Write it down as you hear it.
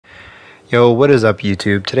Yo, what is up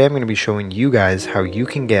YouTube? Today I'm going to be showing you guys how you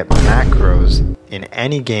can get macros in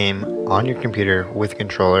any game on your computer with a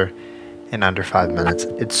controller in under 5 minutes.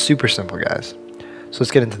 It's super simple, guys. So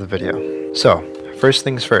let's get into the video. So first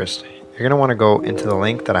things first, you're going to want to go into the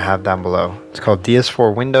link that I have down below. It's called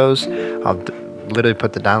DS4 Windows. I'll literally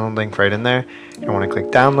put the download link right in there. You're going to want to click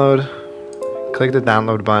download, click the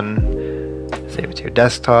download button, save it to your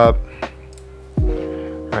desktop,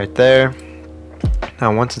 right there.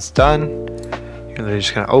 Now once it's done, you're literally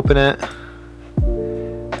just going to open it,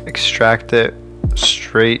 extract it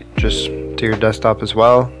straight just to your desktop as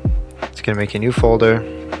well. It's going to make a new folder,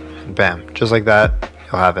 and bam, just like that,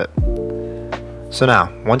 you'll have it. So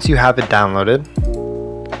now, once you have it downloaded,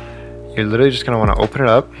 you're literally just going to want to open it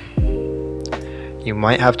up. You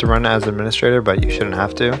might have to run it as administrator, but you shouldn't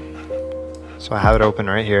have to. So I have it open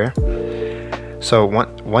right here. So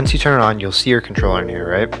once you turn it on, you'll see your controller in here,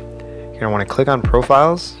 right? You're going to want to click on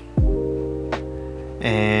profiles,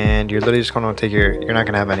 and you're literally just going to want to take you're not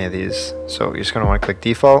going to have any of these, so you're just going to want to click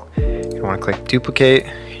default. You want to click duplicate.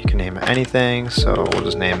 You can name it anything, so we'll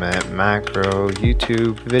just name it macro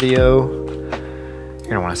YouTube video. You're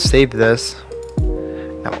going to want to save this.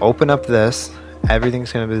 Now open up this.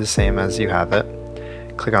 Everything's going to be the same as you have it.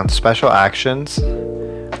 Click on special actions,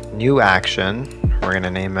 new action. We're going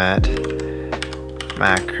to name it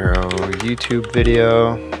macro YouTube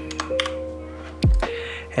video.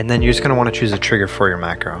 And then you're just going to want to choose a trigger for your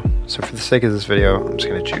macro. So for the sake of this video, I'm just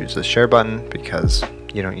going to choose the share button because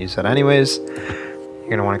you don't use that anyways. You're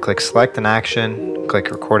going to want to click select an action, click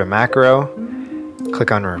record a macro,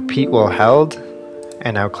 click on repeat while held,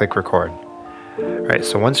 and now click record. Alright,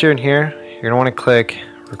 so once you're in here, you're going to want to click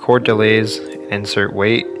record delays, insert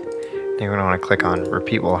wait, and you're going to want to click on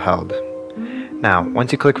repeat while held. Now,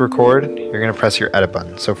 once you click record, you're going to press your edit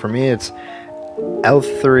button. So for me, it's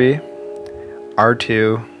L3,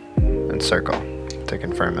 R2, and circle to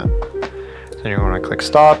confirm it. So you're going to click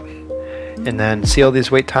stop, and then see all these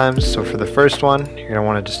wait times. So for the first one, you're going to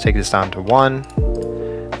want to just take this down to 1,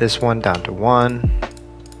 this one down to 1,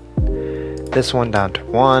 this one down to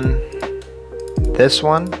 1, this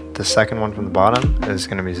one, the second one from the bottom, is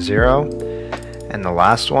going to be 0, and the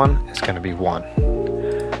last one is going to be 1.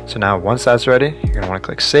 So now once that's ready, you're going to want to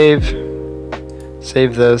click save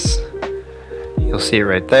this. You'll see it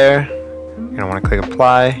right there. You're going to want to click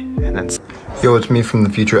apply, and then yo, it's me from the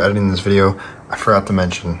future editing this video. I forgot to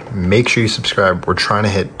mention, make sure you subscribe. We're trying to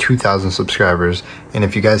hit 2,000 subscribers, and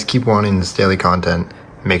if you guys keep wanting this daily content,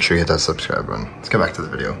 make sure you hit that subscribe button. Let's get back to the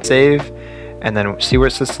video. Save, and then see where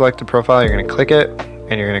it says select a profile. You're going to click it,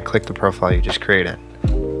 and you're going to click the profile you just created.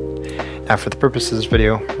 Now for the purpose of this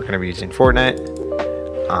video, we're going to be using Fortnite.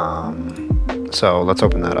 So let's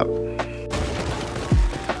open that up.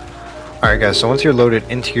 Alright guys, so once you're loaded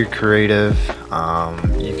into your creative,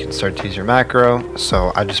 you can start to use your macro.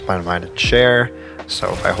 So I just find mine to share.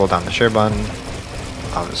 So if I hold down the share button,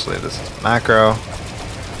 obviously this is the macro.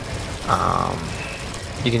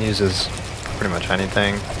 You can use this for pretty much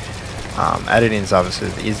anything. Editing is obviously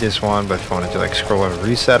the easiest one, but if you want to do like scroll over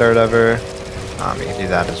reset or whatever, you can do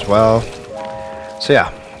that as well. So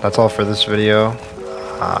yeah, that's all for this video.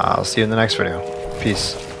 I'll see you in the next video.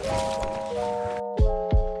 Peace.